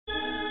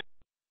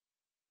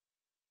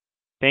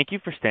Thank you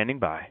for standing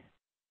by.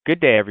 Good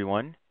day,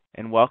 everyone,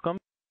 and welcome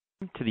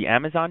to the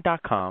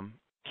Amazon.com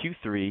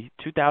Q3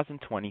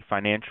 2020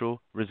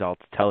 financial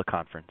results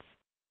teleconference.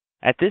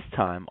 At this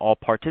time, all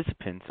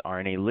participants are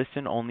in a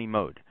listen-only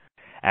mode.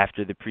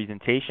 After the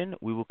presentation,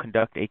 we will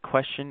conduct a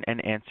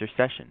question-and-answer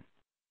session.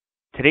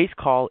 Today's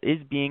call is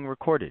being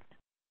recorded.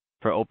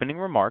 For opening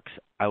remarks,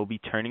 I will be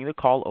turning the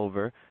call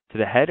over to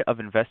the Head of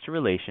Investor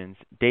Relations,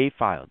 Dave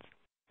Fildes.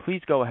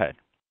 Please go ahead.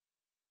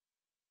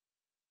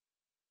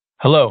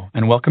 Hello,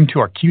 and welcome to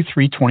our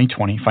Q3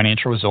 2020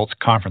 financial results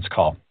conference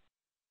call.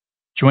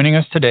 Joining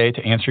us today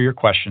to answer your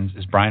questions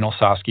is Brian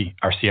Olsavsky,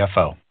 our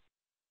CFO.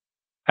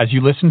 As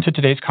you listen to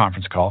today's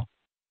conference call,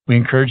 we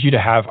encourage you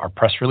to have our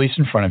press release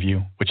in front of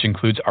you, which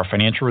includes our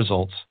financial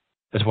results,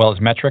 as well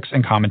as metrics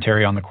and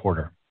commentary on the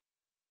quarter.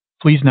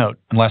 Please note,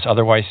 unless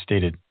otherwise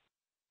stated,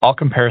 all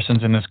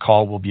comparisons in this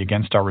call will be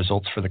against our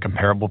results for the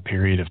comparable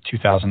period of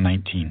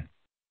 2019.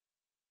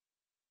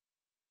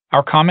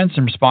 Our comments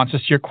and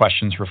responses to your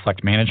questions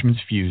reflect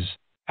management's views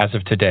as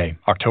of today,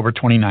 October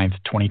 29th,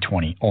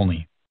 2020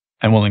 only,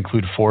 and will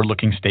include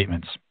forward-looking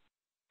statements.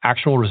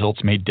 Actual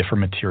results may differ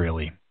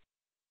materially.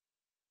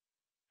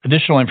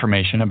 Additional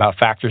information about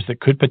factors that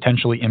could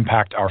potentially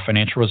impact our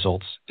financial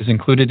results is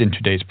included in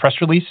today's press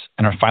release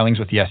and our filings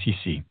with the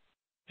SEC,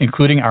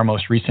 including our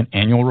most recent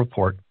annual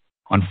report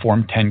on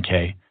Form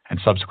 10-K and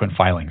subsequent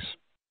filings.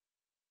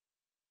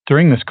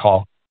 During this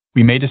call,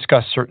 we may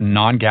discuss certain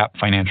non-GAAP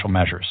financial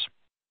measures.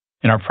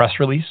 In our press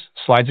release,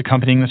 slides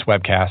accompanying this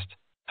webcast,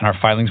 and our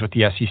filings with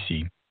the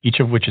SEC, each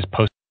of which is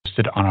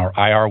posted on our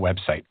IR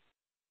website,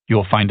 you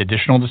will find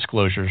additional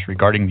disclosures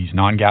regarding these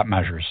non-GAAP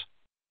measures,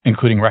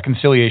 including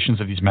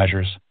reconciliations of these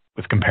measures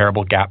with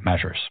comparable GAAP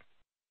measures.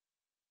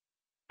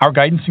 Our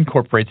guidance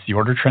incorporates the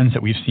order trends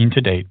that we've seen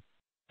to date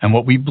and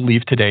what we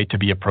believe today to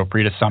be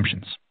appropriate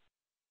assumptions.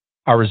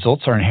 Our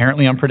results are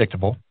inherently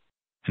unpredictable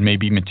and may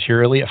be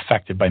materially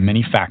affected by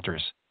many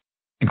factors,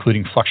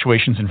 including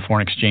fluctuations in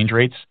foreign exchange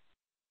rates,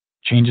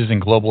 changes in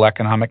global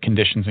economic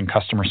conditions and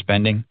customer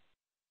spending,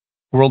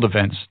 world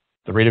events,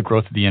 the rate of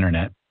growth of the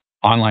internet,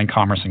 online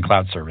commerce and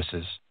cloud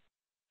services,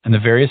 and the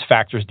various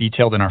factors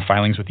detailed in our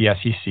filings with the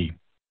SEC.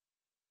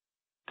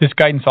 This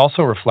guidance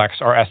also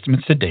reflects our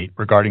estimates to date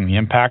regarding the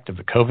impact of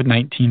the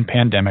COVID-19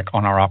 pandemic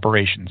on our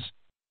operations,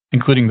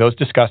 including those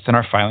discussed in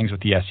our filings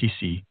with the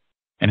SEC,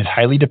 and is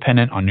highly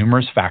dependent on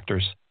numerous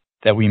factors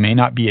that we may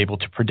not be able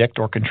to predict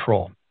or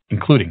control,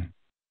 including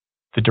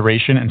the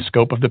duration and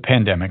scope of the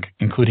pandemic,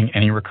 including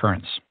any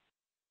recurrence,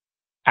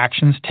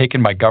 actions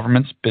taken by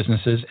governments,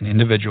 businesses, and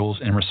individuals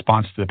in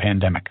response to the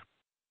pandemic,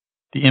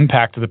 the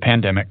impact of the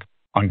pandemic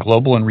on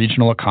global and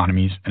regional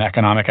economies and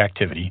economic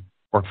activity,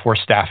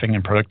 workforce staffing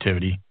and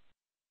productivity,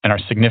 and our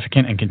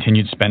significant and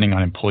continued spending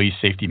on employee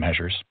safety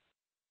measures,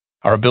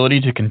 our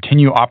ability to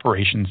continue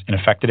operations in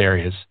affected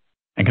areas,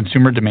 and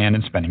consumer demand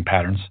and spending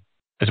patterns,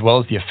 as well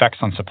as the effects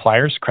on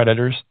suppliers,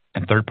 creditors,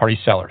 and third-party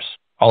sellers,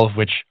 all of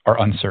which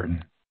are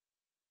uncertain.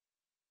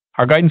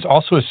 Our guidance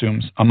also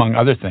assumes, among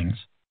other things,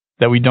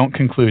 that we don't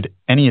conclude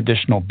any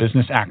additional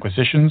business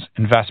acquisitions,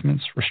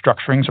 investments,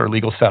 restructurings, or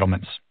legal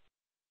settlements.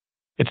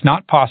 It's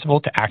not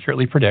possible to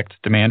accurately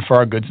predict demand for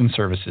our goods and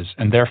services,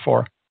 and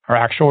therefore, our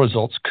actual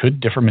results could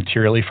differ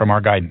materially from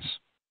our guidance.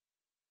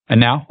 And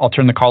now, I'll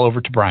turn the call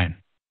over to Brian.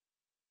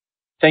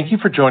 Thank you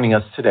for joining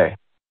us today.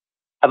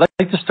 I'd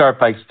like to start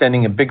by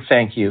extending a big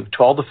thank you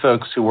to all the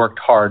folks who worked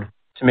hard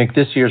to make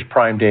this year's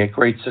Prime Day a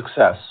great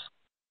success,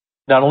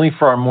 not only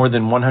for our more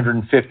than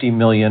 150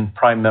 million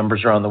Prime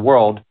members around the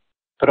world,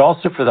 but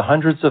also for the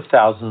hundreds of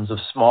thousands of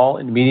small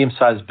and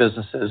medium-sized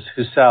businesses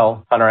who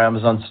sell on our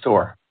Amazon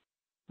store,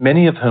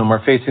 many of whom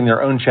are facing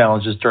their own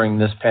challenges during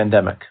this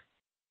pandemic.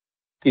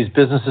 These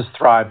businesses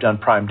thrived on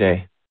Prime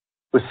Day,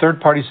 with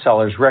third-party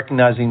sellers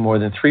recognizing more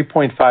than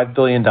 $3.5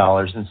 billion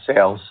in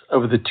sales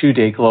over the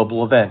two-day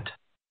global event.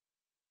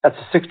 That's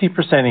a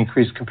 60%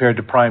 increase compared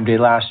to Prime Day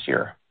last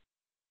year.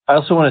 I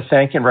also want to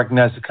thank and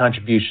recognize the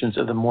contributions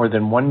of the more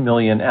than 1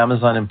 million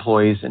Amazon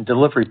employees and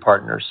delivery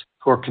partners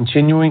who are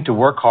continuing to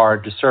work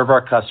hard to serve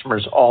our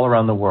customers all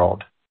around the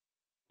world.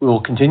 We will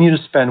continue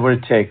to spend what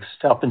it takes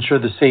to help ensure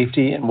the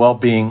safety and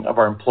well-being of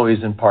our employees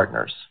and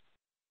partners.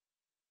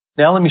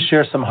 Now let me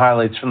share some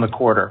highlights from the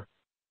quarter.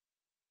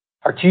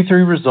 Our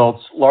Q3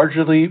 results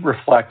largely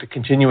reflect a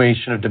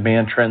continuation of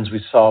demand trends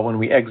we saw when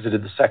we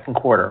exited the second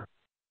quarter,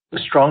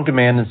 with strong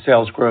demand and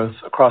sales growth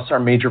across our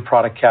major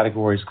product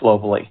categories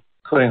globally,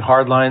 including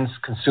hardlines,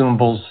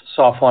 consumables,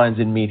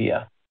 softlines, and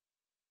media.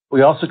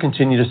 We also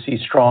continue to see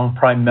strong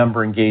Prime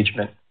member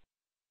engagement.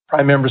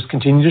 Prime members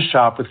continue to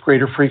shop with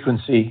greater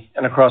frequency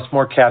and across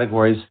more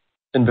categories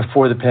than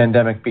before the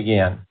pandemic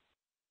began.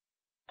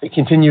 They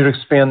continue to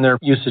expand their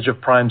usage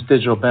of Prime's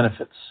digital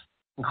benefits,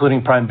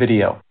 including Prime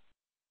Video.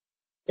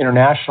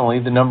 Internationally,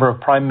 the number of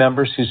Prime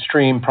members who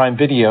stream Prime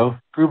Video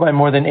grew by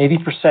more than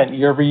 80%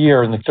 year over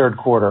year in the third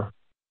quarter,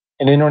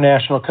 and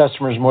international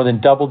customers more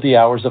than doubled the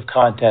hours of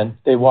content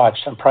they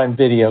watched on Prime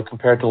Video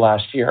compared to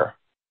last year.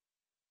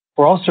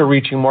 We're also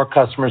reaching more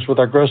customers with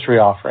our grocery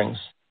offerings,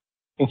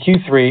 In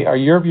Q3, our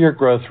year-over-year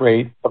growth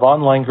rate of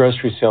online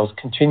grocery sales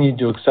continued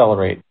to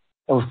accelerate,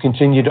 and we've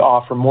continued to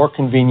offer more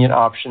convenient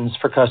options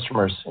for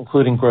customers,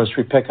 including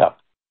grocery pickup,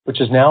 which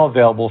is now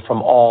available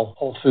from all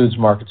Whole Foods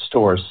Market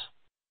stores.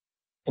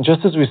 And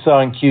just as we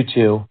saw in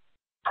Q2,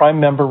 Prime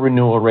member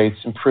renewal rates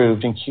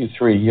improved in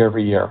Q3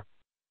 year-over-year.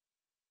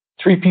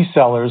 3P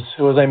sellers,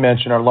 who, as I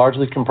mentioned, are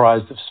largely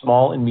comprised of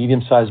small and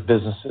medium-sized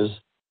businesses,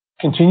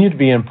 continue to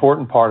be an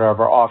important part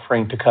of our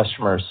offering to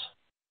customers.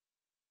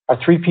 Our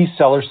 3P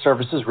seller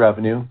services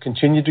revenue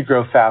continued to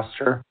grow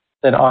faster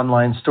than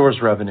online stores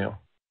revenue,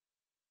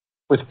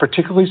 with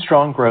particularly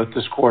strong growth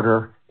this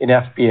quarter in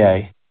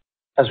FBA,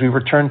 as we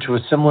return to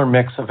a similar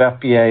mix of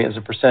FBA as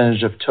a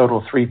percentage of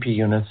total 3P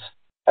units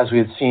as we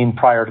had seen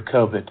prior to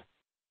COVID.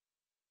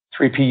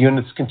 3P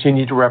units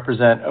continue to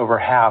represent over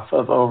half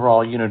of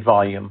overall unit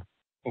volume,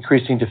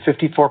 increasing to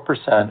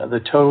 54% of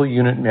the total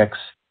unit mix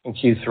in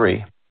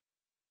Q3.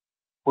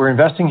 We're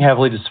investing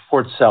heavily to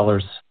support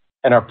sellers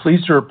and are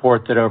pleased to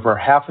report that over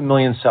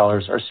 500,000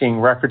 sellers are seeing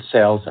record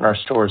sales in our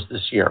stores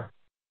this year.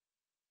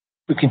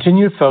 We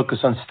continue to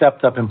focus on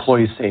stepped-up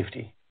employee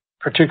safety,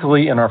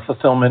 particularly in our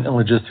fulfillment and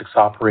logistics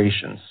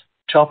operations,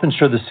 to help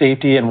ensure the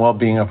safety and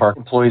well-being of our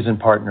employees and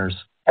partners,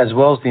 as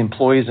well as the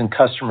employees and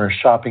customers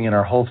shopping in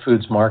our Whole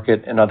Foods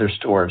Market and other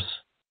stores.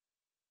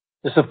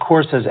 This, of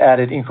course, has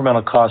added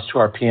incremental costs to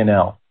our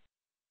P&L.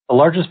 The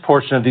largest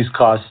portion of these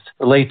costs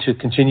relate to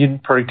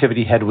continued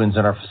productivity headwinds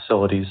in our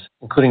facilities,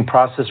 including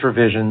process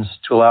revisions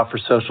to allow for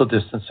social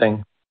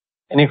distancing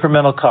and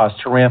incremental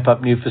costs to ramp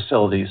up new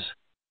facilities,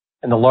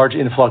 and the large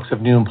influx of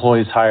new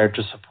employees hired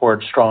to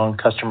support strong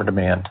customer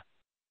demand.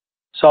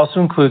 This also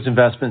includes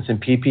investments in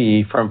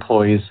PPE for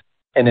employees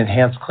and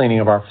enhanced cleaning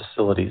of our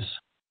facilities.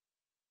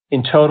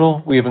 In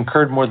total, we have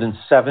incurred more than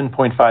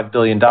 $7.5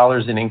 billion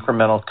in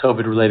incremental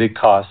COVID-related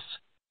costs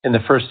in the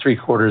first 3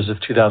 quarters of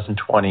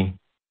 2020,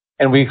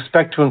 and we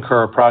expect to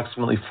incur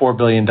approximately $4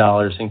 billion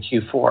in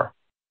Q4.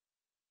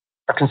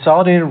 Our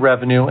consolidated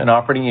revenue and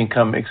operating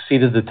income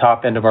exceeded the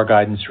top end of our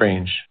guidance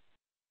range.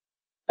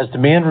 As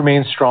demand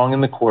remained strong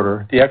in the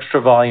quarter, the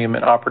extra volume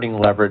and operating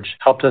leverage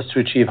helped us to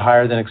achieve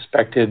higher than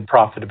expected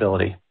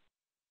profitability.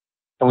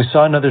 And we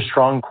saw another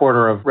strong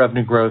quarter of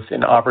revenue growth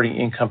in operating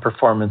income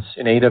performance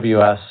in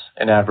AWS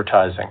and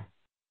advertising.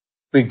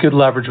 We had good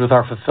leverage with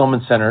our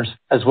fulfillment centers,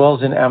 as well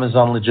as in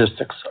Amazon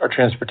Logistics, our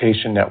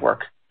transportation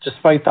network,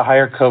 despite the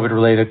higher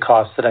COVID-related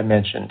costs that I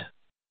mentioned.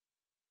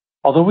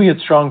 Although we had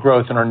strong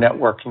growth in our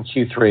network in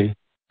Q3,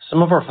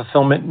 some of our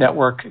fulfillment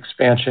network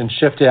expansion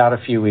shifted out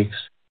a few weeks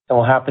and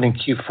will happen in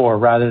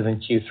Q4 rather than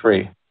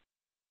Q3.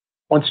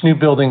 Once new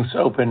buildings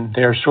open,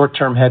 they are a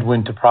short-term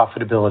headwind to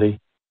profitability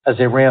as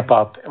they ramp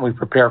up and we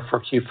prepare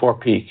for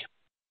Q4 peak.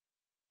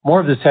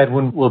 More of this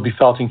headwind will be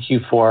felt in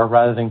Q4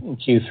 rather than in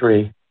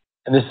Q3,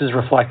 and this is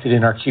reflected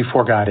in our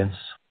Q4 guidance.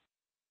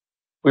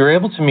 We were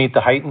able to meet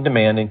the heightened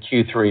demand in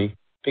Q3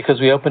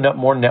 because we opened up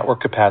more network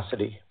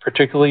capacity,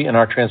 particularly in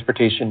our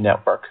transportation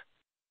network.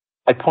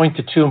 I point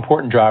to 2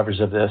 important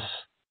drivers of this.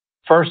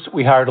 First,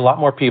 we hired a lot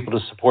more people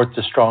to support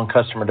the strong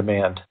customer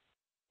demand.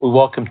 We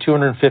welcomed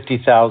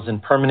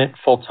 250,000 permanent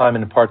full-time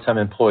and part-time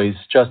employees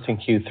just in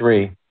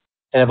Q3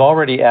 and have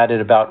already added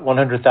about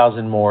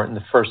 100,000 more in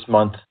the first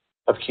month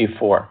of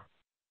Q4.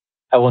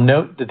 I will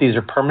note that these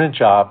are permanent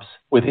jobs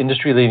with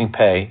industry-leading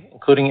pay,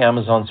 including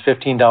Amazon's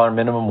 $15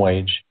 minimum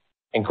wage,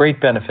 and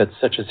great benefits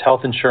such as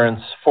health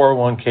insurance,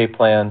 401k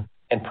plan,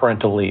 and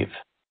parental leave.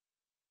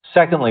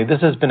 Secondly,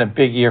 this has been a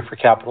big year for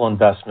capital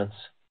investments.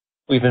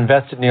 We've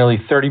invested nearly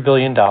 $30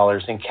 billion in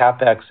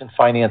CapEx and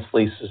finance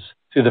leases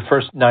through the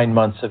first 9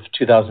 months of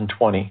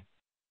 2020,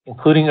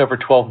 including over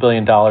 $12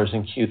 billion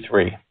in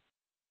Q3.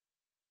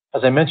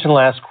 As I mentioned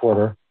last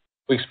quarter,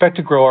 we expect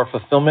to grow our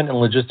fulfillment and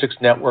logistics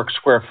network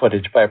square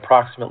footage by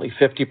approximately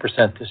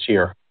 50% this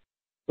year,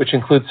 which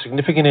includes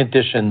significant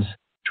additions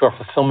to our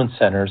fulfillment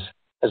centers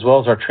as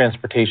well as our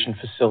transportation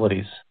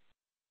facilities.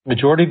 The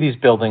majority of these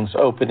buildings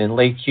open in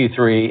late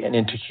Q3 and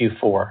into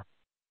Q4.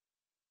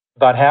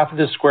 About half of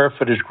this square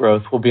footage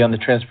growth will be on the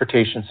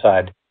transportation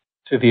side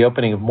through the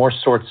opening of more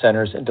sort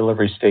centers and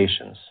delivery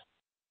stations.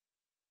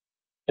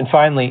 And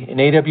finally, in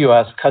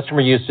AWS,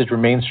 customer usage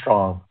remains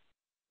strong.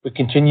 We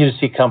continue to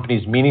see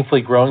companies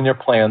meaningfully growing their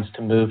plans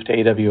to move to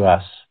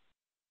AWS.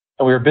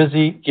 And we are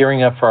busy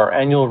gearing up for our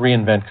annual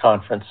reInvent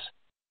conference.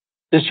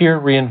 This year,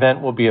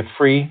 reInvent will be a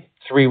free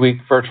 3-week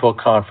virtual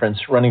conference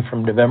running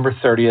from November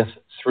 30th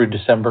through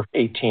December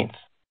 18th.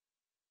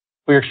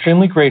 We are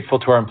extremely grateful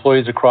to our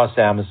employees across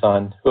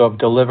Amazon who have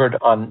delivered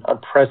on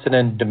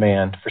unprecedented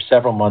demand for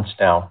several months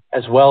now,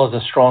 as well as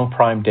a strong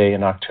Prime Day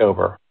in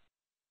October.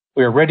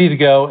 We are ready to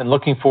go and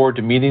looking forward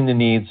to meeting the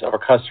needs of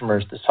our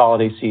customers this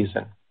holiday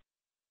season.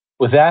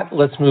 With that,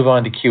 let's move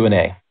on to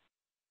Q&A.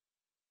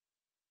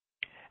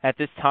 At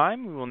this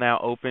time, we will now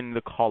open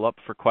the call up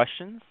for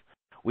questions.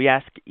 We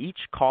ask each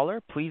caller,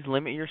 please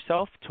limit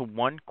yourself to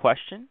 1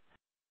 question.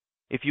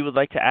 If you would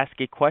like to ask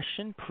a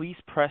question, please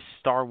press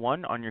star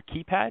 1 on your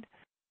keypad.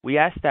 We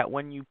ask that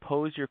when you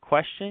pose your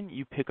question,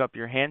 you pick up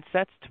your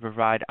handsets to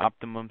provide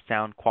optimum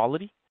sound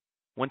quality.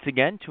 Once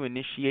again, to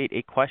initiate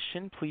a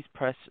question, please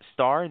press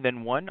star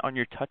then one on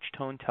your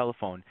touch-tone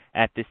telephone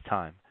at this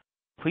time.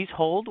 Please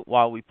hold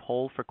while we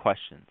poll for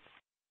questions.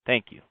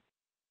 Thank you.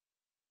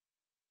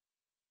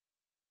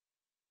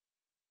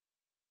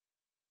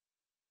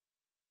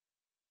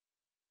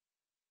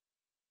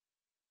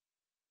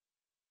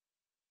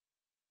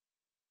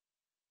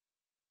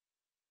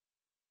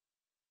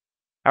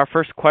 Our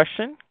first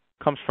question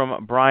comes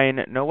from Brian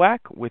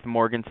Nowak with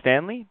Morgan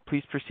Stanley.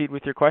 Please proceed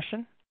with your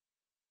question.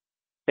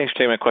 Thanks for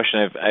taking my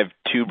question. I have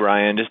two,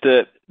 Brian. Just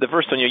the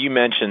first one, you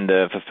mentioned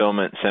the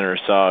fulfillment center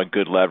saw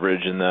good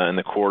leverage in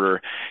the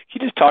quarter.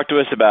 Can you just talk to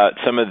us about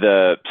some of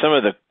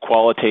the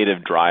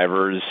qualitative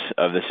drivers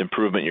of this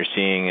improvement you're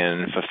seeing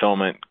in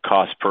fulfillment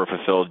cost per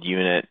fulfilled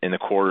unit in the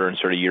quarter and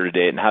sort of year to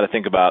date, and how to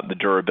think about the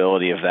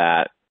durability of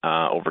that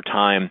over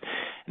time?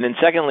 And then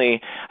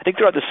secondly, I think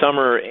throughout the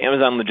summer,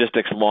 Amazon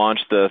Logistics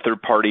launched the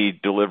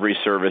third-party delivery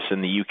service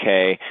in the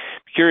UK.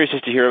 Curious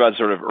just to hear about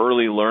sort of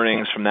early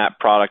learnings from that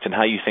product and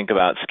how you think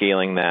about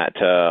scaling that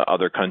to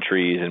other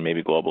countries and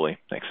maybe globally.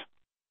 Thanks.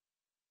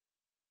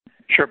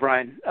 Sure,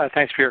 Brian.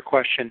 Thanks for your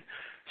question.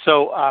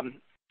 So,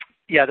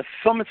 the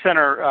fulfillment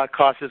center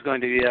cost is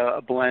going to be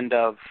a blend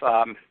of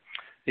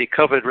the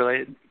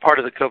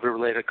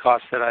COVID-related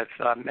costs that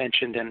I've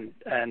mentioned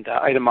and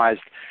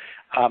itemized,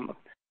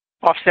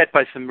 offset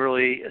by some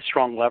really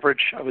strong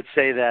leverage. I would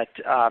say that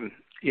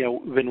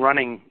we've been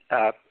running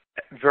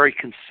very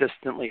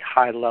consistently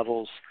high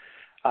levels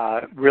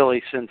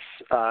really since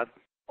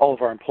all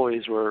of our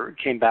employees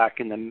came back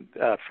in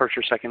the first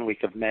or second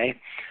week of May,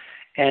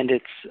 and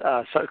it's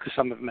because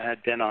some of them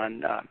had been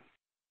on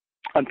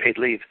unpaid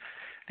leave.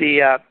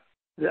 So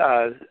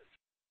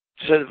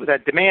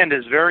that demand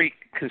is very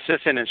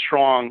consistent and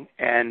strong,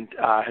 and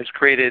has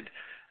created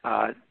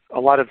a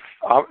lot of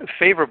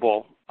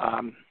favorable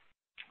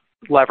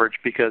leverage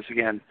because,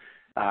 again,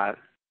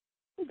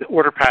 the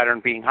order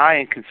pattern being high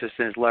and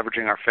consistent is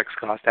leveraging our fixed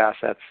cost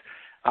assets.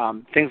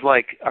 Things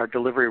like our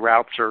delivery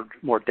routes are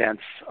more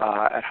dense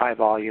at high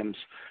volumes,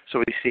 so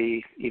we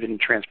see even in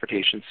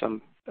transportation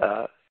some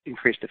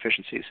increased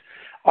efficiencies.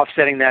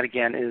 Offsetting that,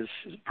 again, is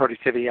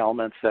productivity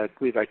elements that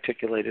we've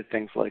articulated,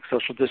 things like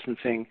social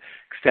distancing,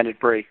 extended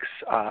breaks,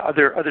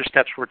 other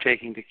steps we're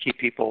taking to keep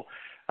people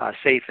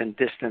safe and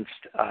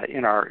distanced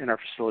in our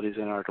facilities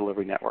and our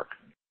delivery network.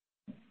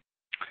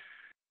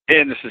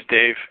 And this is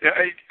Dave.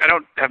 I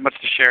don't have much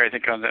to share, I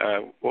think, on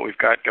what we've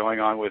got going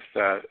on with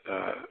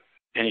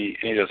any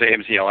of those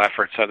AMZL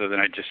efforts, other than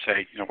I just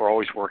say, we're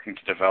always working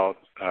to develop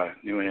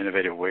new and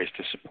innovative ways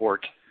to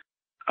support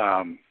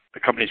the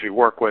companies we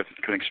work with,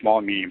 including small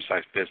and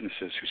medium-sized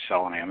businesses who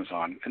sell on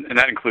Amazon. And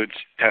that includes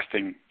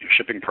testing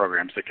shipping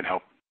programs that can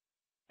help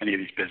many of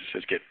these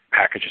businesses get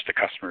packages to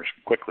customers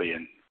quickly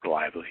and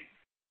reliably.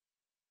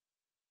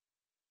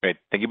 Great.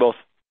 Thank you both.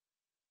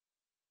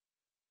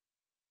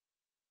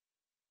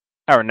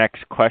 Our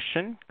next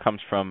question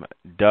comes from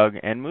Doug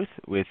Anmuth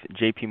with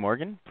J.P.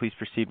 Morgan. Please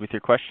proceed with your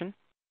question.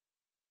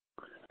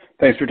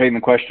 Thanks for taking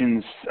the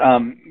questions.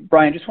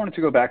 Brian, just wanted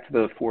to go back to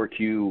the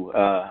 4Q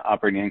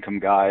operating income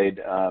guide.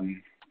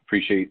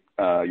 Appreciate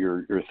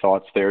your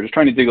thoughts there. Just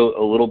trying to dig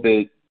a little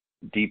bit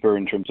deeper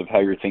in terms of how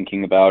you're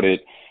thinking about it,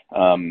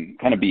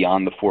 kind of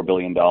beyond the $4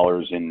 billion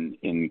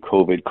in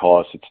COVID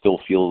costs. It still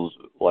feels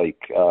like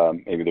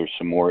maybe there's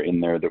some more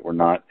in there that we're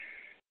not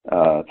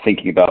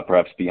thinking about,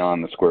 perhaps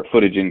beyond the square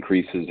footage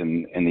increases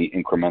and the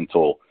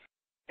incremental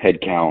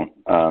headcount.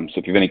 So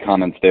if you have any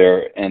comments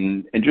there.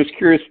 And just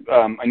curious,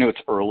 I know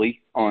it's early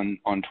on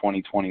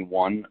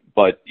 2021,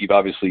 but you've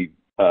obviously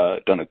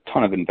done a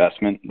ton of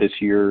investment this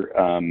year,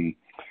 and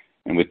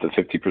with the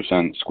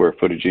 50% square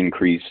footage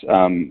increase,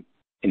 and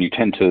you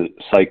tend to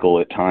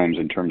cycle at times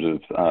in terms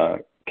of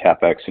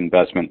CapEx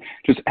investment.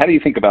 Just how do you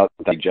think about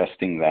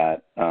digesting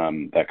that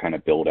kind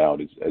of build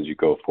out as you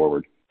go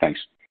forward?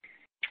 Thanks.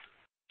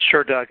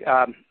 Sure, Doug.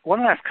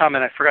 One last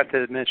comment I forgot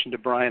to mention to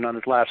Brian on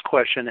his last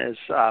question is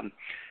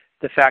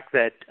the fact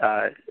that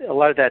a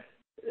lot of that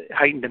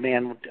heightened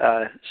demand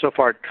so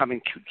far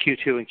coming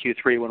Q2 and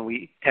Q3 when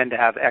we tend to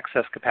have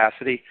excess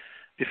capacity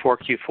before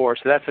Q4.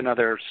 So that's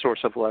another source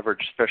of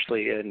leverage,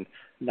 especially in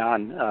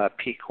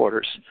non-peak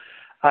quarters.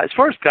 As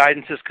far as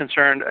guidance is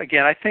concerned,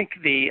 again, I think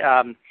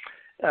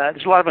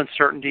there's a lot of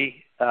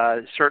uncertainty.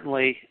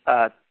 Certainly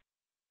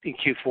in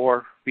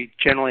Q4, we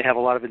generally have a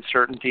lot of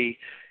uncertainty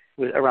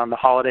around the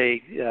holiday,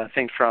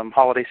 things from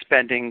holiday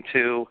spending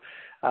to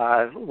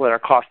what our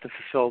cost to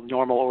fulfill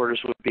normal orders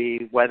would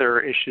be,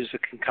 weather issues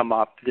that can come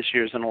up. This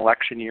year's an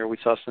election year. We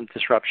saw some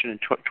disruption in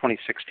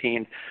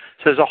 2016.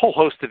 So there's a whole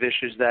host of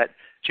issues that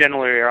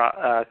generally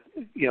are,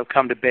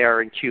 come to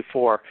bear in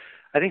Q4.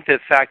 I think the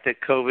fact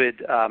that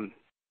COVID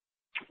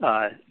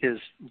is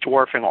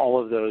dwarfing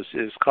all of those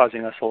is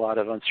causing us a lot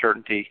of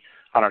uncertainty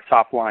on our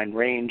top line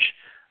range.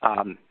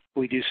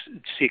 We do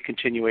see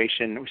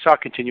continuation. We saw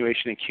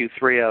continuation in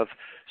Q3 of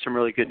some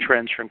really good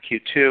trends from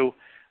Q2,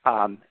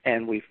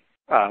 and we've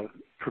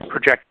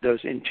projected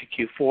those into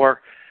Q4.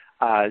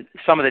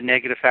 Some of the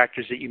negative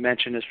factors that you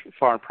mentioned as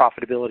far as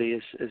profitability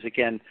is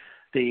again,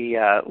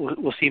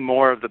 we'll see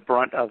more of the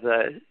brunt of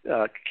the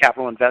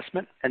capital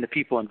investment and the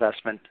people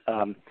investment.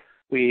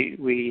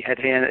 We had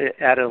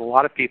added a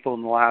lot of people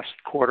in the last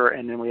quarter,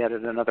 and then we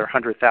added another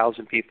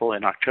 100,000 people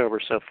in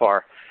October so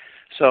far.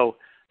 So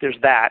there's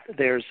that.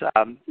 There's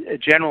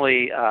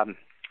generally,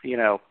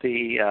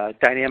 the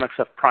dynamics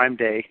of Prime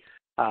Day,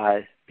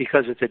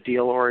 because it's a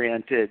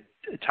deal-oriented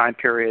time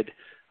period.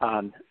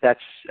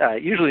 That's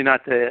usually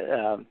not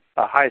the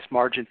highest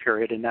margin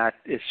period, and that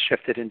is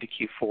shifted into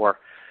Q4.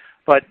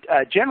 But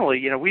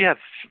generally, we have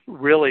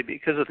really,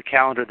 because of the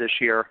calendar this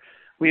year,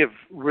 we have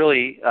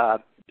really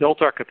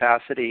built our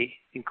capacity,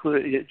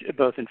 including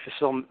both in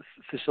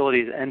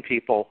facilities and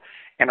people,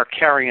 and are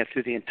carrying it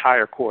through the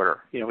entire quarter.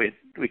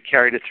 We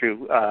carried it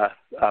through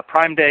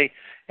Prime Day,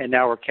 and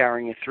now we're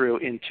carrying it through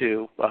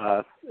into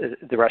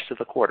the rest of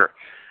the quarter.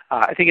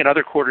 I think in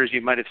other quarters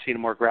you might have seen a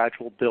more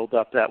gradual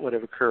build-up that would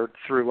have occurred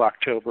through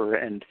October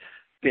and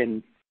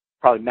been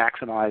probably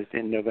maximized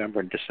in November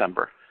and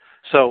December.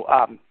 So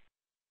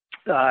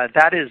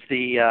that is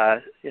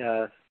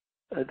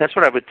that's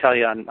what I would tell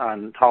you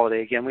on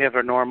holiday. Again, we have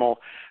our normal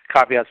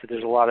caveats that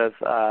there's a lot of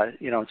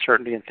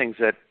uncertainty and things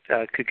that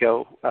could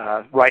go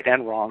right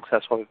and wrong. So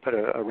that's why we put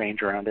a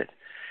range around it.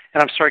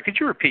 And I'm sorry, could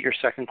you repeat your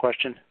second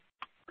question?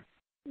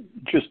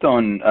 Just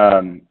on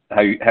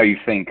how you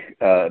think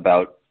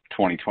about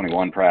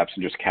 2021 perhaps,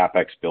 and just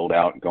CapEx build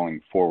out going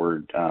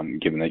forward,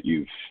 given that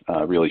you've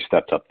really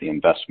stepped up the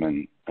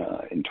investment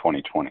in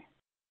 2020.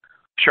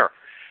 Sure.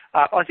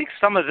 I think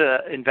some of the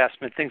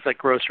investment, things like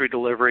grocery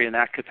delivery and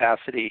that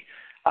capacity,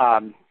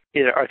 are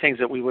things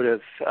that we would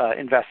have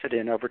invested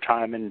in over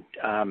time, and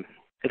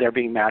they're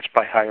being matched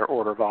by higher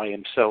order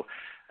volume. So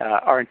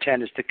our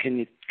intent is to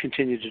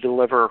continue to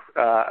deliver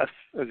a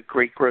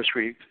great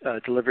grocery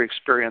delivery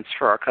experience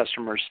for our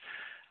customers.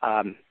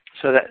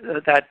 So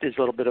that is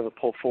a little bit of a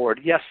pull forward.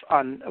 Yes,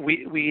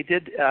 we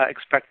did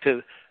expect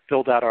to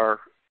build out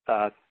our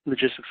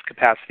logistics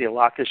capacity a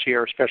lot this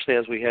year, especially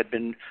as we had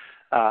been,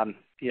 as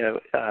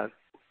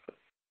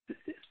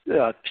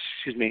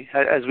we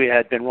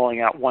had been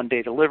rolling out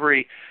one-day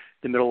delivery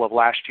the middle of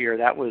last year.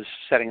 That was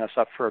setting us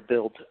up for a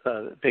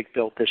big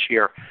build this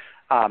year.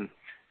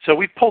 So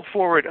we pulled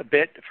forward a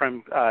bit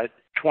from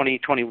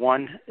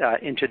 2021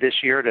 into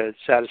this year to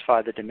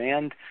satisfy the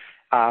demand.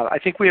 I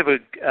think we have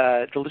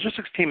the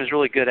logistics team is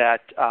really good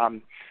at,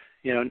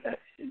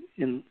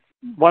 in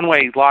one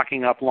way,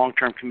 locking up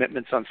long-term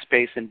commitments on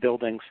space and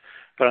buildings,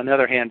 but on the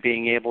other hand,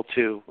 being able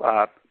to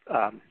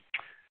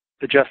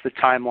adjust the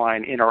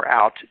timeline in or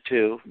out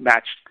to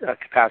match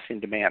capacity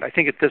and demand. I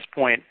think at this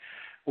point,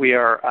 we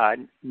are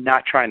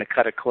not trying to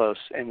cut it close,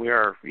 and we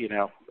are,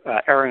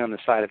 erring on the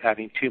side of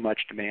having too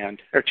much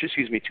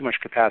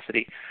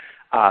capacity.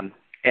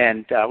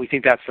 And we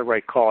think that's the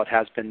right call. It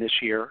has been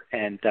this year.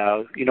 And,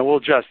 we'll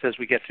adjust as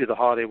we get through the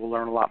holiday. We'll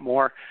learn a lot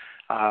more.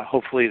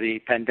 Hopefully the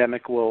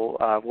pandemic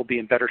will be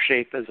in better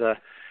shape as a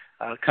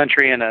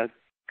country and a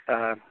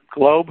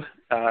globe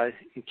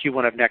in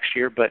Q1 of next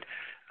year. But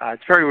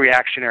it's very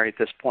reactionary at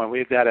this point.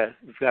 We've got to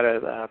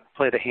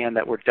play the hand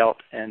that we're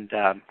dealt. And,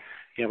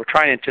 we're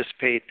trying to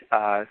anticipate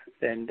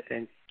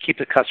and keep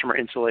the customer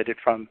insulated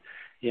from,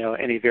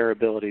 any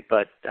variability.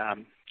 But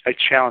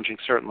it's challenging,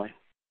 certainly.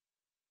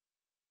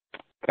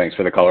 Thanks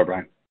for the color,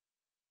 Brian.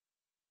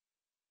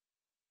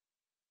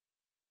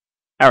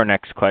 Our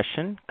next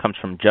question comes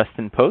from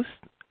Justin Post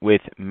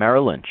with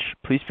Merrill Lynch.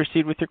 Please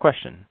proceed with your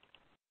question.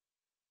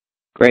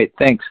 Great,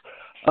 thanks.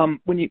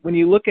 When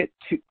you look at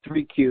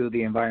 3Q,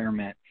 the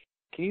environment,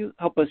 can you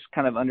help us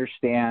kind of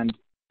understand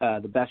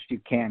the best you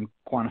can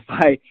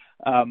quantify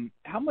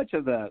how much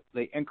of the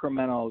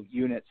incremental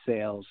unit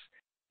sales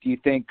do you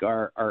think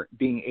are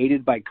being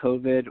aided by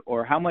COVID,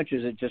 or how much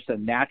is it just a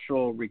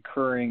natural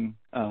recurring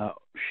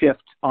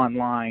shift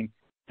online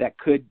that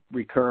could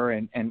recur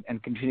and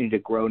continue to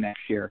grow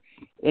next year?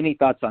 Any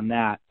thoughts on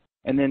that?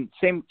 And then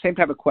same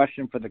type of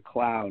question for the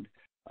cloud.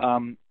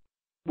 I'm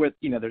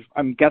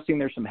guessing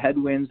there's some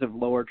headwinds of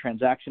lower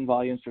transaction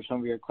volumes for some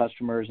of your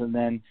customers, and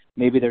then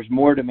maybe there's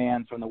more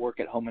demand from the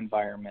work-at-home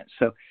environment.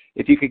 So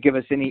if you could give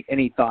us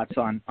any thoughts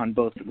on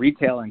both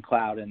retail and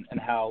cloud and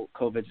how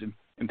COVID's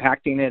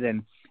impacting it,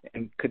 and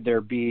could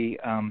there be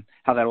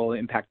how that will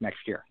impact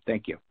next year?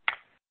 Thank you.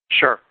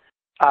 Sure.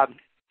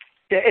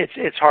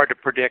 It's hard to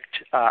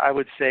predict. I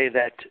would say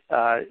that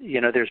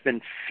there's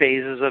been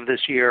phases of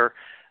this year.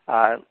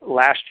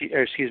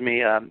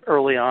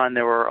 Early on,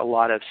 there were a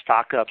lot of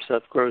stock-ups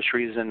of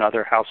groceries and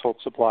other household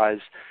supplies,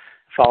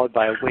 followed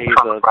by a wave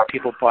of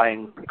people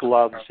buying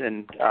gloves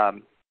and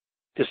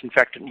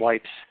disinfectant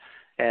wipes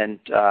and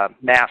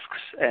masks.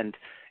 And,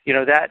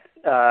 that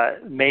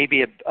may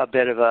be a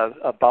bit of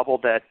a bubble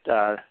that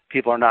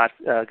people are not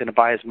going to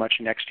buy as much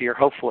next year.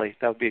 Hopefully,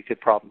 that would be a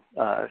good problem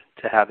to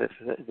have if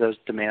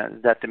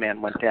that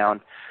demand went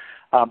down.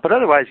 But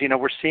otherwise,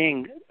 we're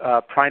seeing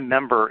Prime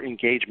member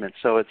engagement.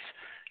 So it's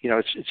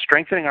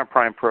strengthening our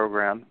Prime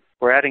program.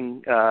 We're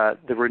adding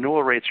the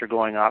renewal rates are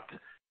going up,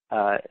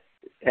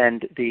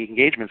 and the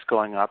engagement's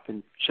going up,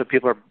 and so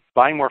people are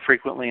buying more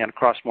frequently and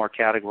across more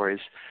categories.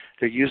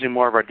 They're using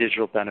more of our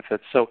digital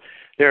benefits. So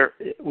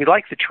we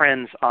like the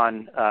trends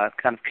on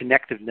kind of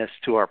connectiveness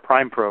to our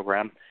Prime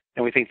program,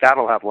 and we think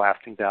that'll have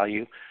lasting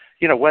value.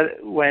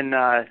 When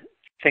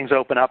things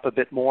open up a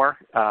bit more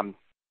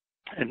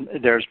and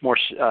there's more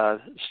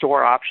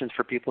store options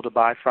for people to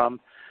buy from,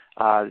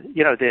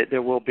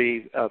 there will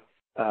be a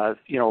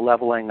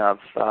leveling of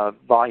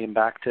volume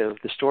back to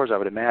the stores, I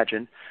would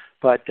imagine.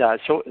 But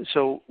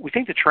so we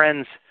think the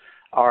trends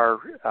are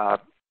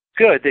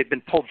good. They've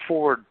been pulled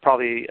forward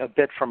probably a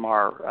bit from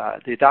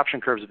the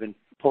adoption curves have been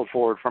pulled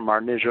forward from our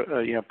initial,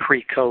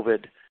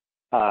 pre-COVID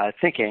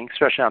thinking,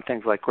 especially on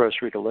things like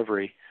grocery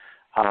delivery.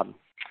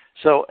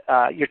 So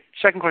your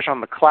second question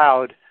on the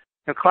cloud,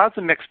 cloud's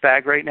a mixed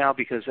bag right now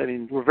because,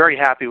 we're very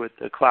happy with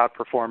the cloud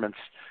performance,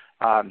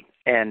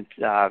 and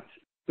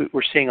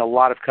we're seeing a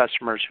lot of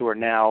customers who are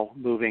now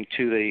moving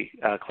to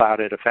the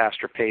cloud at a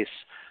faster pace.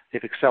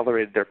 They've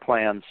accelerated their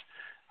plans.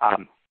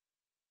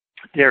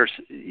 There's,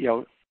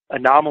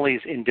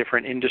 anomalies in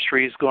different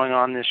industries going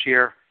on this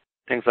year.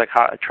 Things like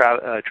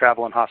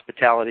travel and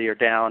hospitality are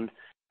down.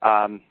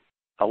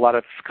 A lot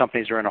of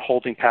companies are in a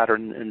holding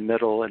pattern in the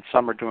middle, and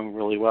some are doing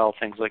really well.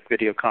 Things like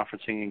video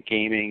conferencing and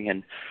gaming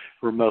and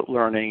remote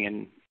learning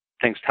and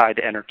things tied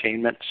to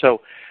entertainment.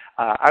 So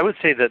I would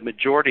say the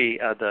majority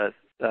of the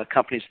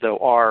companies, though,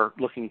 are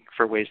looking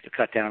for ways to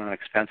cut down on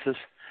expenses.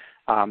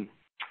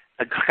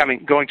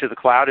 Going to the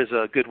cloud is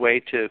a good way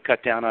to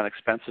cut down on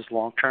expenses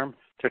long term.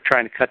 They're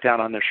trying to cut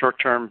down on their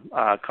short-term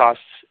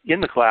costs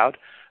in the cloud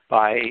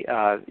by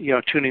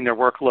tuning their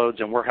workloads,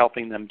 and we're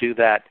helping them do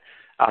that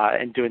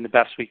and doing the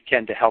best we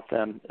can to help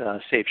them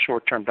save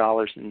short-term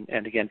dollars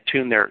and again,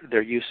 tune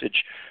their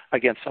usage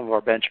against some of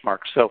our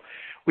benchmarks. So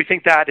we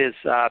think that is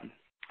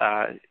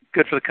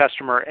good for the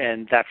customer,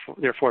 and that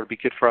therefore to be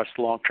good for us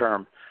long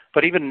term.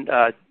 But even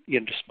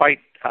despite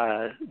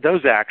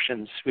those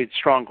actions, we had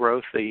strong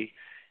growth. The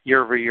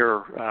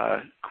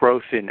year-over-year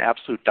growth in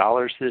absolute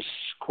dollars this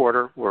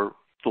quarter were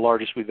the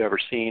largest we've ever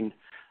seen,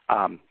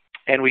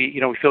 and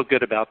we feel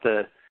good about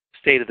the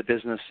state of the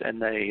business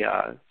and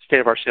the state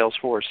of our sales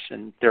force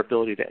and their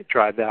ability to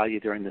drive value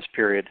during this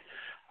period.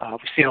 We've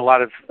seen a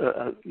lot of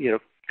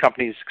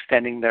companies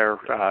extending their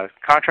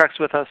contracts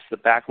with us. The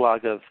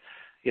backlog of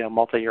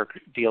multi-year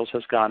deals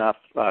has gone up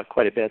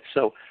quite a bit.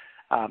 So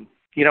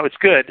it's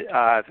good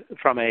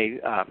from a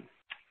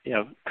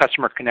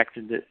customer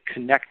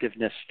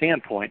connectiveness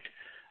standpoint.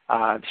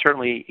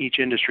 Certainly, each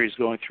industry is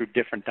going through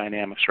different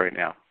dynamics right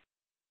now.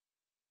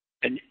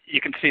 And you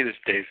can see this,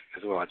 Dave,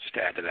 as well, just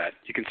to add to that.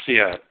 You can see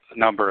a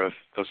number of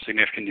those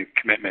significant new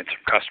commitments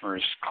from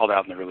customers called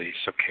out in the release,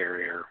 so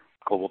Carrier,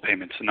 Global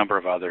Payments, a number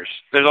of others.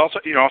 There's also,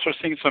 also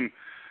seeing some,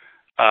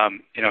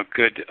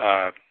 good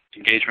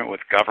engagement with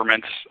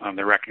governments.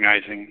 They're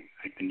recognizing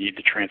the need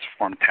to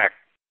transform tech,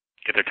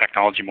 get their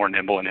technology more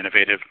nimble and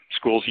innovative.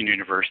 Schools and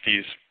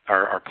universities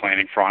are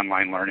planning for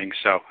online learning.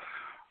 So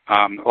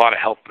a lot of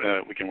help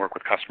we can work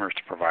with customers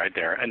to provide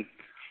there. And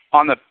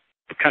on the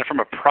kind of from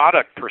a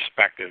product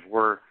perspective,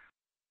 we're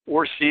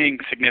seeing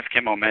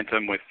significant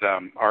momentum with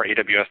our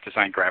AWS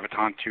designed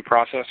Graviton 2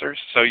 processors.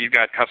 So you've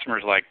got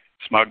customers like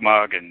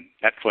SmugMug and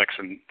Netflix,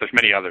 and there's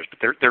many others,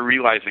 but they're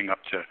realizing up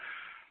to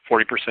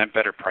 40%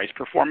 better price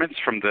performance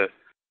from the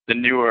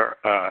newer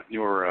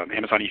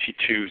Amazon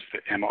EC2s, the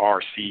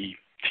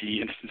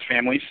MRCT instance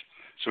families.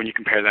 So when you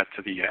compare that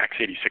to the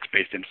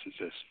x86-based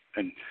instances,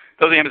 and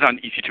those Amazon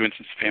EC2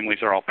 instance families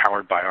are all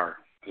powered by our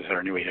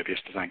new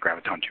AWS designed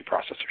Graviton 2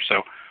 processor.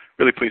 So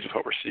really pleased with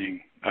what we're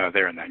seeing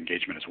there in that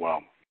engagement as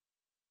well.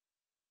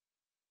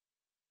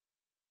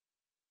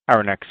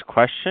 Our next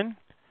question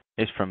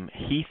is from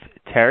Heath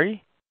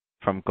Terry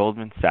from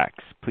Goldman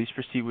Sachs. Please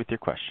proceed with your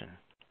question.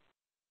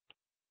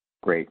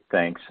 Great,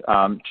 thanks.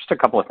 Just a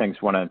couple of things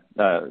want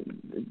to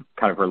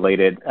kind of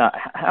related.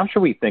 How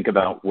should we think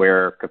about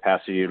where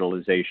capacity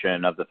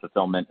utilization of the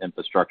fulfillment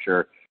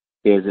infrastructure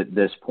is at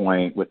this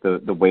point with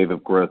the wave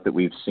of growth that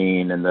we've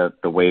seen and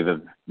the wave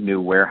of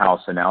new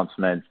warehouse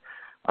announcements?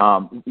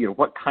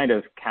 What kind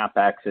of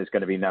CapEx is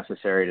going to be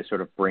necessary to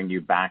sort of bring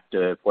you back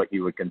to what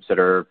you would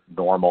consider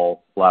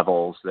normal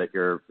levels that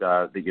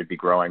you'd be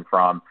growing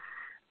from?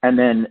 And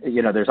then,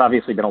 there's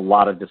obviously been a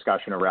lot of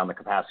discussion around the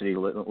capacity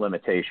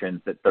limitations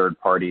that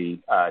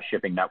third-party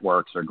shipping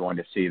networks are going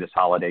to see this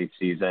holiday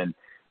season,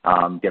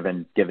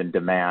 given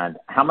demand.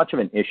 How much of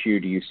an issue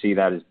do you see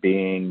that as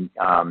being,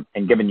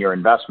 and given your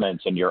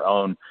investments in your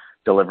own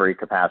delivery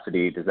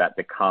capacity, does that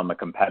become a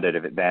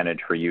competitive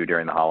advantage for you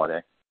during the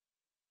holiday?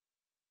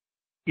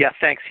 Yeah,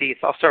 thanks, Heath.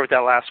 I'll start with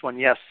that last one.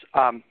 Yes,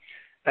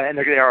 and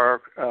they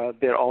are a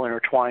bit all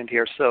intertwined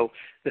here. So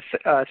the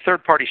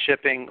third-party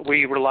shipping,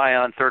 we rely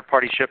on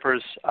third-party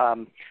shippers.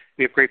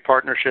 We have great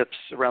partnerships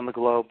around the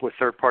globe with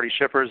third-party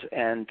shippers,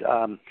 and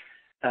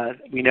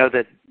we know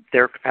that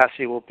their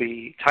capacity will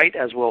be tight,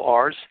 as will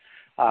ours.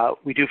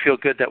 We do feel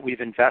good that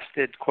we've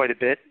invested quite a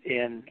bit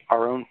in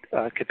our own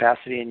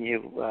capacity, and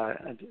you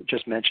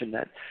just mentioned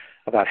that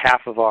about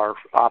half of our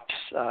ops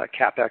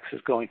capex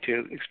is going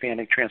to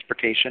expanding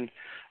transportation.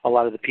 A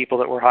lot of the people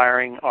that we're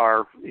hiring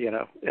are,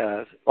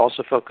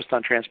 also focused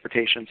on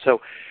transportation.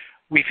 So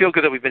we feel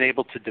good that we've been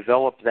able to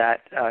develop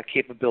that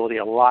capability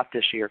a lot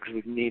this year because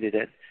we've needed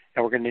it,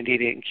 and we're going to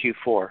need it in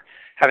Q4.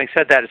 Having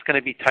said that, it's going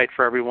to be tight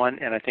for everyone,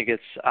 and I think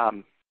it's,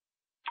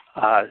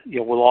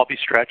 we'll all be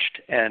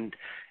stretched, and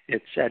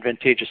it's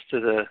advantageous to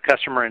the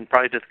customer and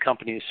probably to the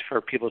companies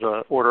for people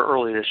to order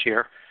early this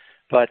year.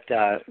 But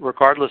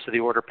regardless of the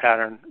order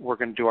pattern, we're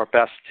going to do our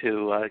best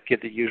to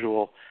give the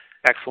usual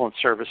excellent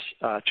service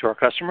to our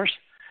customers.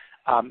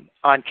 On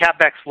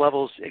CapEx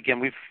levels, again,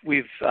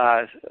 we've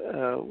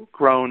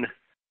grown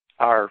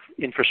our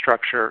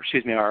infrastructure,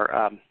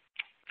 our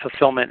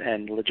fulfillment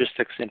and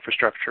logistics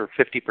infrastructure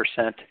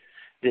 50%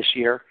 this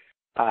year.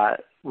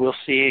 We'll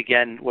see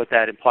again what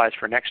that implies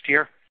for next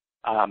year.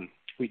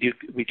 We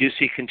do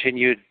see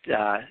continued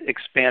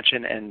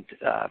expansion and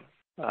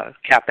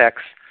CapEx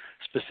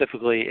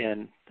specifically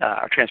in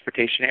our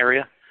transportation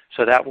area.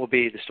 So that will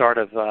be the start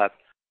of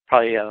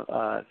probably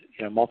a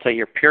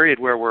multi-year period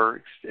where we're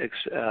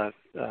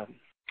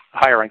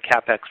higher on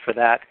CapEx for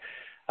that.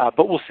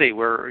 But we'll see.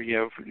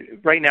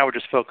 Right now we're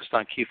just focused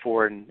on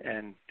Q4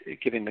 and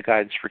giving the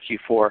guidance for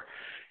Q4.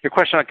 Your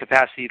question on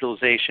capacity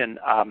utilization,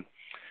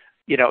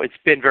 it's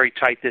been very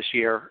tight this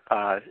year.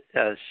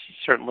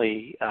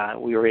 Certainly,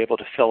 we were able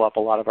to fill up a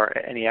lot of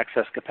any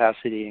excess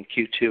capacity in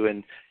Q2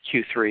 and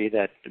Q3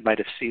 that might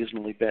have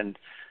seasonally been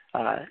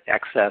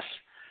excess.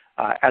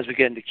 As we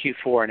get into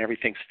Q4 and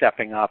everything's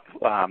stepping up,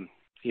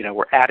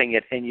 we're adding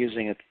it and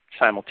using it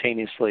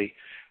simultaneously.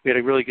 We had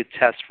a really good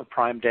test for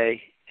Prime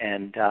Day,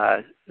 and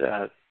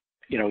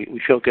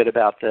we feel good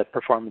about the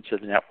performance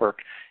of the network,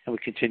 and we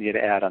continue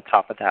to add on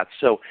top of that.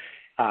 So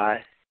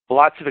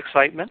lots of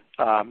excitement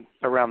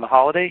around the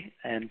holiday,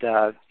 and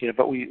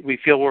but we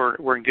feel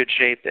we're in good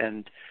shape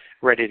and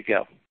ready to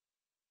go.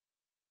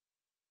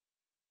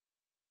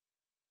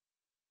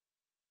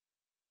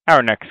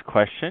 Our next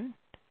question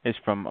is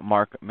from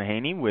Mark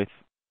Mahaney with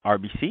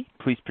RBC.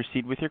 Please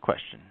proceed with your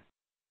question.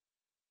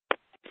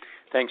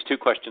 Thanks. 2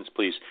 questions,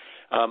 please.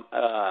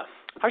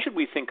 How should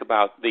we think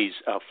about these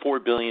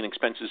 $4 billion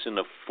expenses in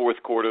the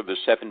fourth quarter, the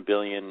 $7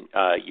 billion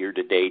year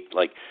to date?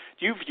 Like,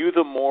 do you view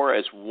them more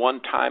as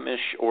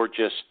one-time-ish or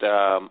just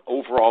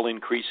overall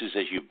increases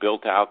as you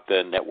built out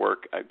the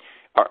network?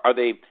 Are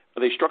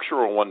they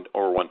structural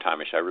or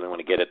one-time-ish? I really want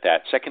to get at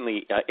that.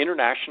 Secondly,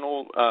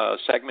 international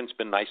segment's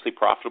been nicely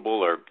profitable,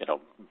 or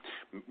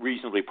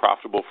reasonably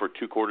profitable for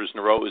 2 quarters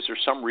in a row. Is there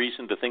some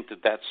reason to think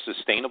that that's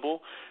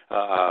sustainable?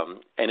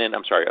 And then,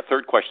 I'm sorry, a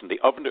third question: the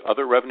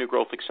other revenue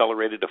growth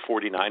accelerated to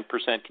 49%.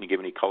 Can you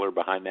give any color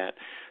behind that?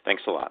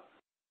 Thanks a lot.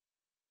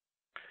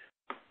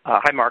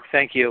 Hi, Mark.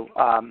 Thank you.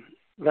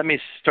 Let me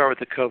start with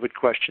the COVID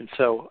question.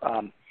 So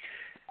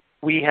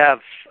we have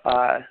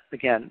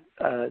again.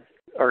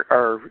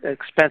 Our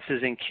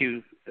expenses in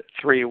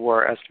Q3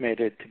 were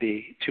estimated to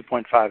be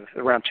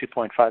around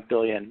 2.5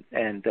 billion,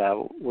 and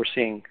we're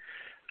seeing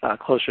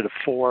closer to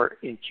 4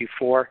 in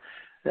Q4.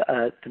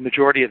 The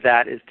majority of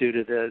that is due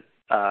to the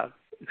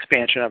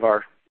expansion of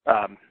our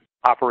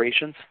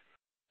operations.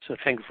 So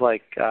things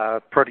like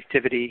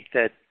productivity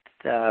that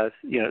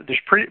there's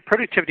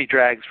productivity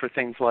drags for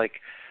things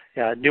like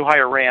new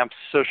hire ramps,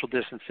 social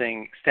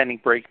distancing, extending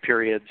break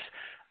periods.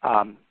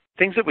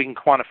 Things that we can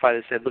quantify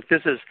that said, look,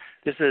 this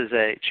is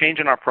a change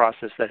in our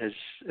process that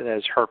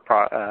has hurt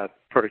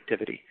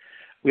productivity.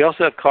 We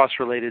also have costs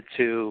related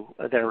to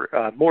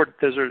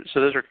those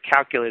are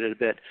calculated a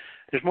bit.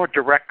 There's more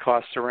direct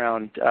costs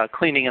around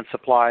cleaning and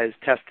supplies,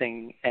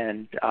 testing,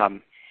 and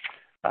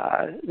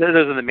those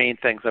are the main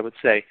things I would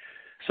say.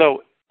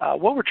 So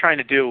what we're trying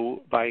to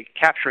do by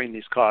capturing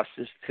these costs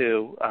is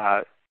to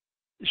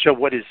show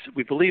what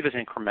we believe is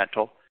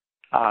incremental.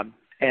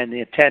 And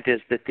the intent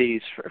is that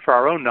these, for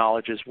our own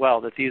knowledge as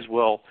well, that these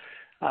will,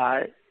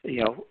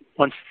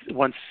 once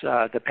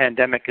the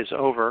pandemic is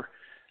over,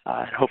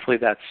 and hopefully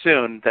that's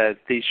soon, that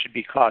these should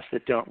be costs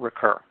that don't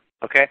recur.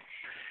 Okay.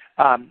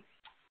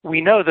 We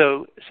know,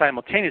 though,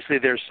 simultaneously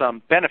there's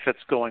some benefits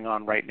going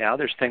on right now.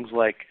 There's things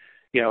like,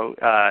 in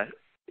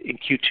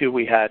Q2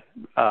 we had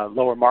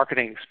lower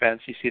marketing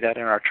expense. You see that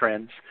in our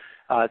trends.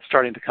 It's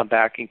starting to come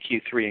back in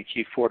Q3 and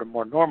Q4 to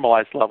more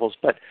normalized levels,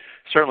 but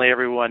certainly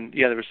everyone,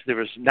 there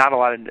was not a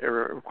lot of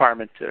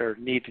requirement or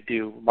need to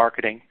do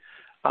marketing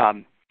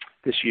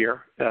this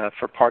year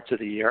for parts of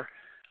the year.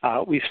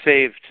 We've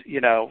saved,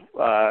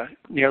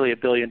 nearly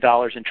 $1 billion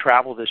in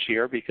travel this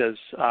year because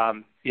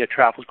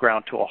travel's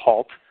ground to a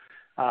halt,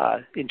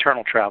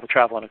 internal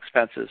travel and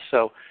expenses.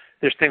 So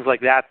there's things like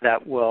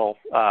that will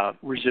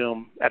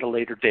resume at a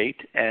later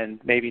date and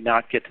maybe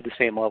not get to the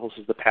same levels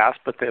as the past,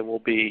 but they will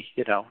be,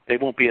 they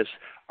won't be as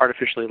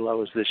artificially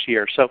low as this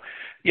year. So,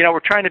 we're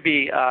trying to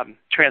be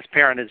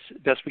transparent as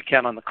best we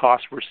can on the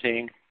costs we're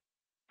seeing.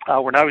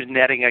 We're now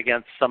netting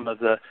against some of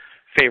the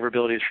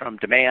favorabilities from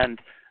demand.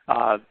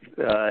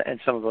 and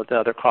some of the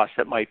other costs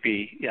that might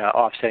be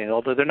offsetting,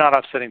 although they're not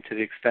offsetting to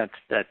the extent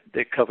that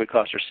the COVID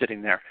costs are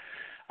sitting there.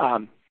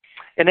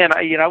 And then,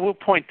 I will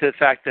point to the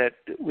fact that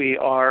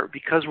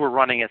because we're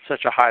running at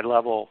such a high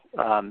level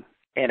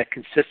and a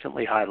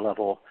consistently high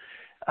level,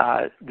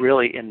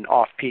 really in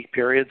off-peak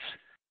periods,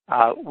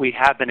 we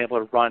have been able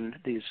to run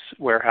these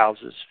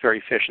warehouses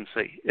very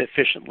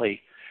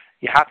efficiently.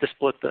 You have to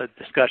split the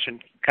discussion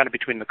kind of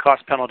between the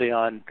cost penalty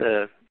on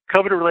the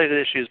COVID-related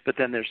issues, but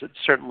then there's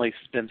certainly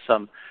been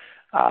some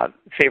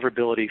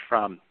favorability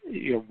from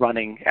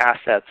running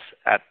assets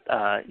at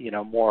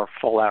more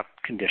full-out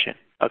condition.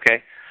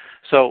 Okay,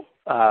 so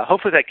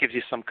hopefully that gives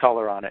you some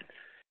color on it.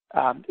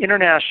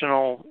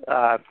 International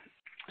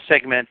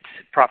segment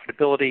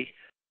profitability.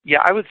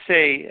 Yeah, I would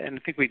say, and I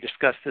think we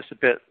discussed this a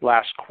bit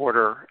last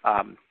quarter.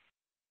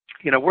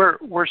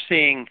 We're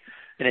seeing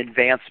an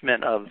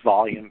advancement of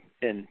volume,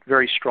 and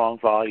very strong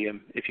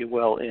volume, if you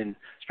will,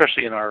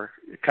 especially in our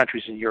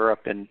countries in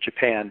Europe and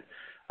Japan.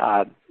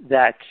 So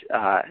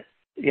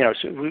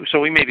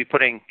we may be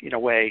putting in a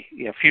way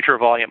future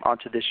volume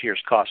onto this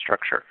year's cost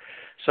structure.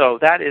 So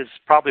that is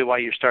probably why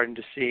you're starting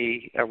to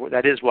see,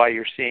 that is why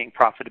you're seeing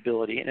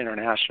profitability in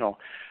international.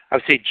 I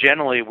would say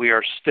generally we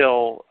are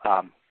still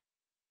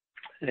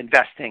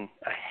investing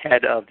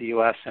ahead of the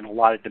U.S. in a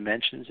lot of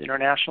dimensions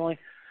internationally.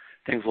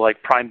 Things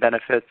like Prime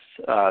benefits,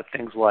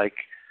 things like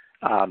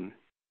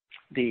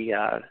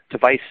the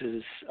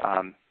devices,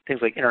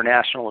 things like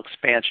international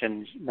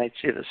expansion. You might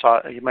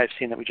have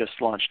seen that we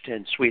just launched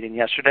in Sweden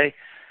yesterday.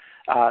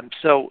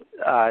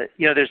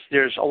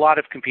 There's a lot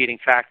of competing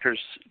factors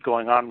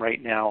going on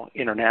right now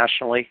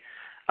internationally.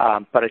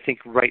 But I think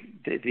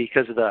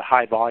because of the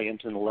high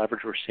volumes and the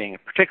leverage we're seeing,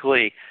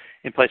 particularly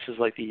in places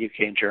like the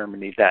UK and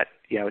Germany, that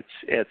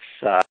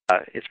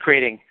it's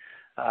creating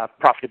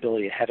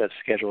profitability ahead of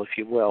schedule, if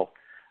you will.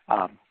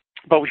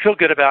 But we feel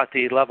good about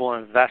the level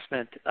of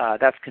investment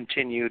that's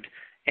continued,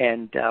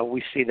 and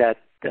we see that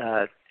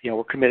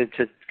we're committed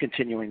to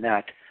continuing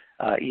that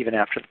even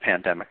after the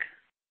pandemic.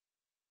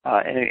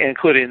 And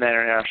included in the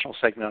international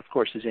segment, of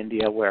course, is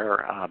India,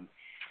 where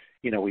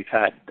we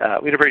had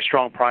a very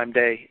strong Prime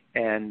Day,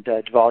 and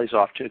Diwali's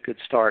off to a good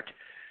start.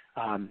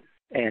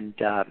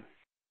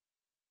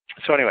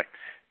 So anyway,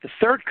 the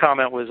third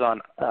comment was on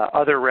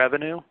other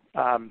revenue.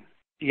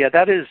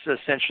 That is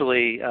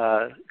essentially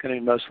going to be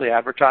mostly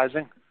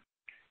advertising.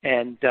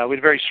 And we had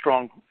a very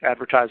strong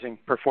advertising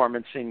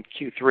performance in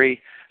Q3.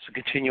 It's a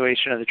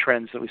continuation of the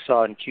trends that we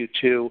saw in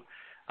Q2.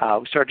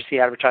 We started to see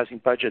advertising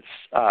budgets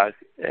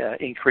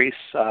increase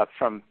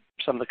from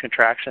some of the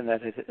contraction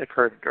that had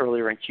occurred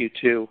earlier in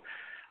Q2.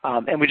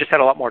 And we just had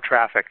a lot more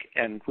traffic,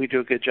 and we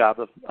do a good job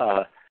of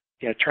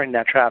turning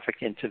that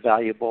traffic into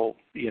valuable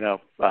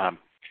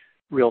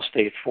real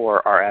estate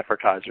for our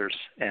advertisers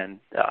and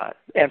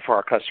for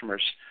our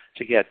customers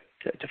to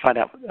find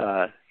out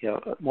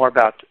more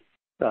about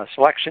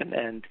selection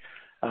and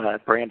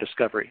brand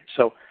discovery.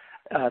 So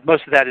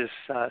most of that is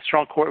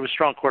strong quarter. It was a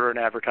strong quarter in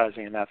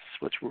advertising, and that's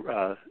what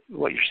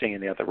you're seeing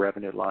in the other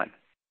revenue line.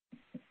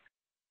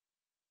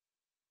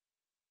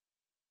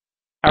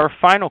 Our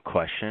final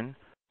question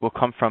will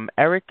come from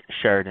Eric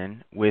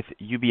Sheridan with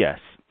UBS.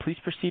 Please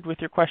proceed with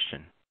your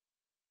question.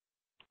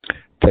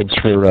 Thanks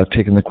for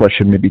taking the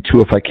question. Maybe two,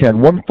 if I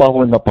can. One,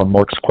 following up on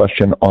Mark's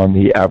question on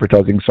the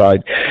advertising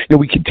side.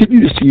 We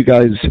continue to see you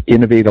guys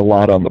innovate a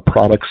lot on the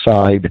product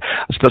side,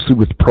 especially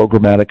with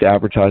programmatic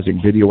advertising,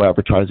 video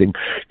advertising.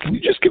 Can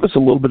you just give us a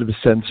little bit of a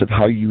sense of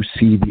how you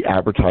see the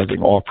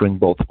advertising offering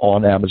both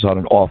on Amazon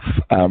and off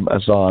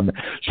Amazon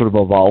sort of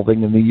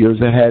evolving in the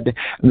years ahead?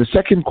 And the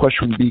second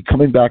question would be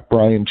coming back,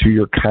 Brian, to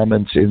your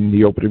comments in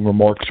the opening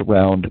remarks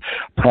around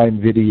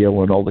Prime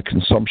Video and all the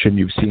consumption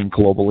you've seen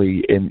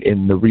globally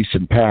in the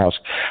recent past.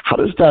 How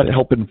does that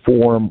help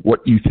inform what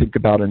you think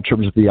about in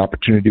terms of the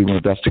opportunity to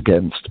invest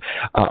against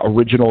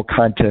original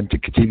content to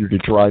continue to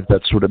drive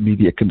that sort of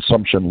media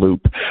consumption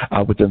loop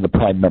within the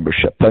Prime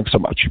membership? Thanks so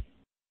much.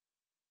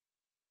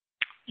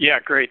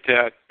 Yeah, great.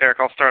 Eric,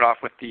 I'll start off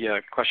with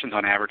the questions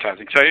on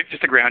advertising. So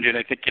just to ground you, and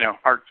I think,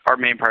 our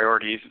main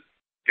priorities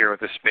here with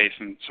this space,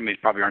 and some of these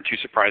probably aren't too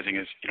surprising,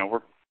 is, we're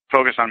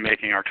focused on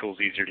making our tools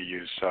easier to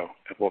use. So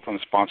both on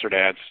the sponsored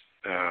ads,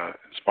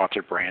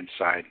 sponsored brand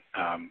side,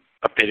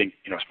 updating,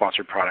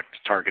 sponsored product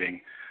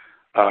targeting,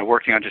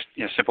 working on just,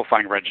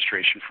 simplifying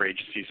registration for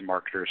agencies and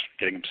marketers,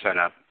 getting them set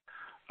up.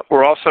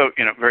 We're also,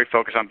 very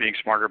focused on being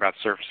smarter about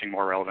surfacing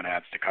more relevant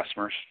ads to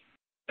customers,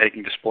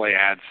 making display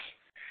ads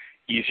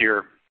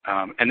easier,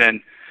 and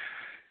then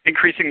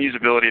increasing the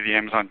usability of the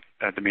Amazon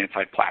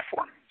demand-side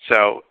platform.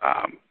 So,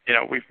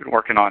 we've been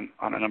working on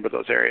a number of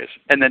those areas,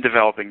 and then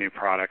developing new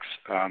products.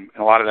 And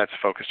a lot of that's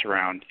focused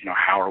around,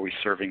 how are we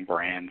serving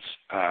brands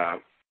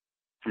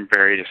from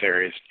various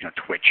areas,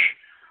 Twitch,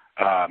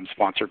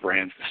 sponsored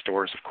brands, the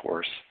stores, of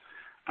course,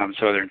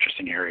 so other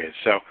interesting areas.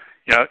 So,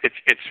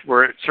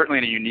 we're certainly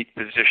in a unique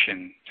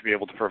position to be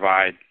able to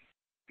provide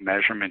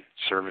measurement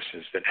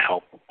services that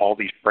help all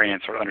these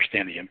brands sort of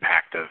understand the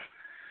impact of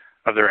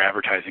their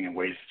advertising in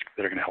ways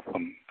that are going to help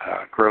them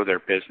grow their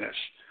business.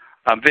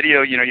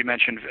 Video, you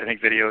mentioned, I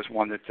think video is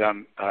one that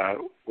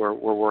we're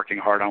working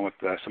hard on with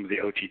some of the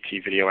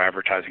OTT video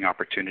advertising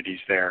opportunities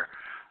there.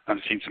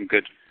 I'm seeing some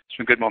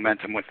good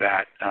momentum with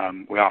that.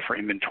 We offer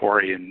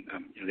inventory in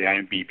the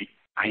IMDb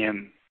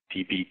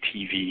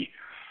TV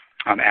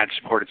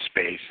ad-supported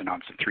space and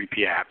on some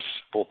 3P apps,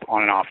 both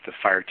on and off the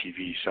Fire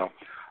TV. So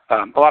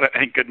a lot of, I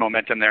think, good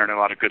momentum there and a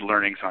lot of good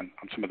learnings on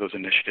some of those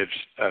initiatives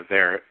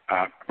there.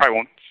 Probably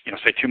won't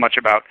say too much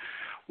about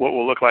what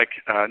will look like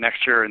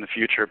next year in the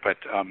future, but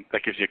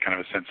that gives you kind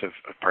of a sense of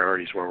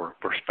priorities where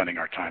we're spending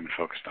our time and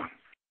focused on.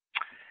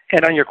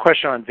 And on your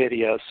question on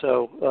video,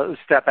 so let's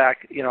step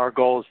back. Our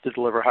goal is to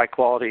deliver high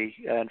quality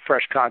and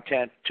fresh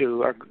content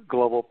to our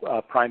global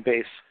Prime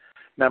base,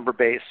 member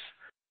base.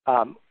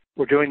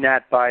 We're doing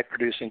that by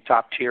producing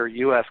top-tier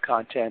U.S.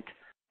 content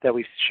that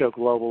we show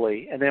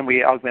globally, and then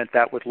we augment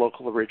that with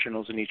local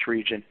originals in each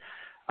region.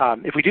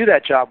 If we do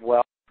that job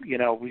well,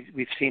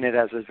 we've seen it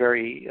as a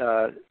very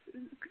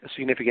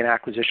significant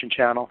acquisition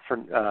channel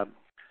for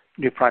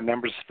new Prime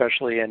members,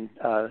 especially in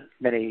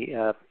many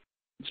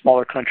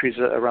smaller countries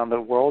around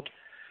the world.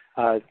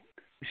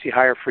 We see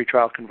higher free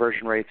trial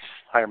conversion rates,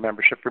 higher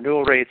membership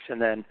renewal rates, and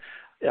then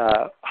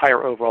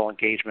higher overall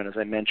engagement, as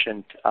I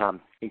mentioned,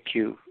 in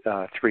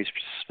Q3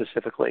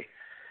 specifically.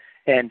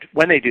 And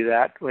when they do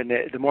that,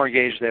 the more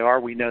engaged they are,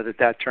 we know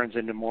that turns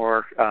into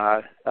more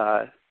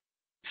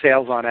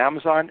sales on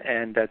Amazon,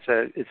 and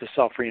it's a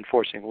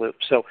self-reinforcing loop.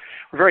 So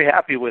we're very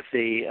happy with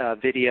the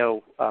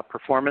video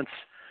performance,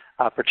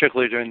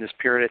 particularly during this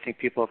period. I think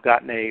people have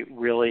gotten a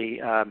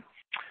really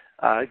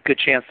good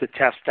chance to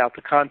test out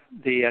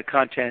the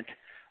content.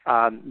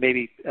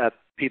 Maybe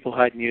people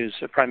hadn't used,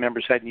 Prime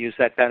members hadn't used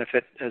that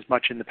benefit as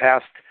much in the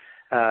past,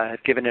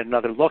 have given it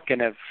another look,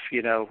 and have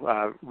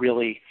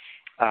really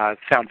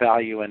found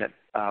value in it.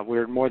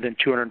 We're in more than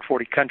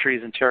 240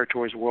 countries and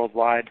territories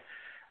worldwide.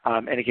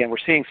 And again, we're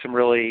seeing some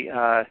really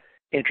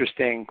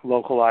interesting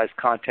localized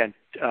content,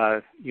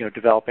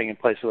 developing in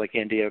places like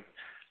India,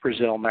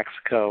 Brazil,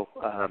 Mexico,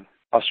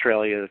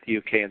 Australia, the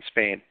UK, and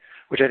Spain,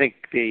 which I think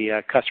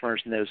the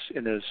customers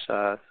in those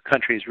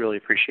countries really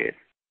appreciate.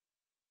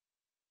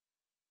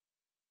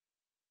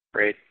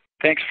 Great.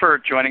 Thanks for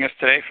joining us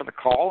today for the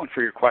call and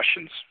for your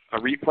questions. A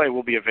replay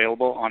will be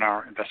available on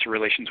our investor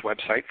relations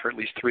website for at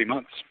least 3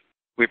 months.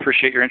 We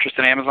appreciate your interest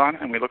in Amazon,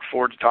 and we look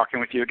forward to talking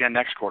with you again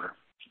next quarter.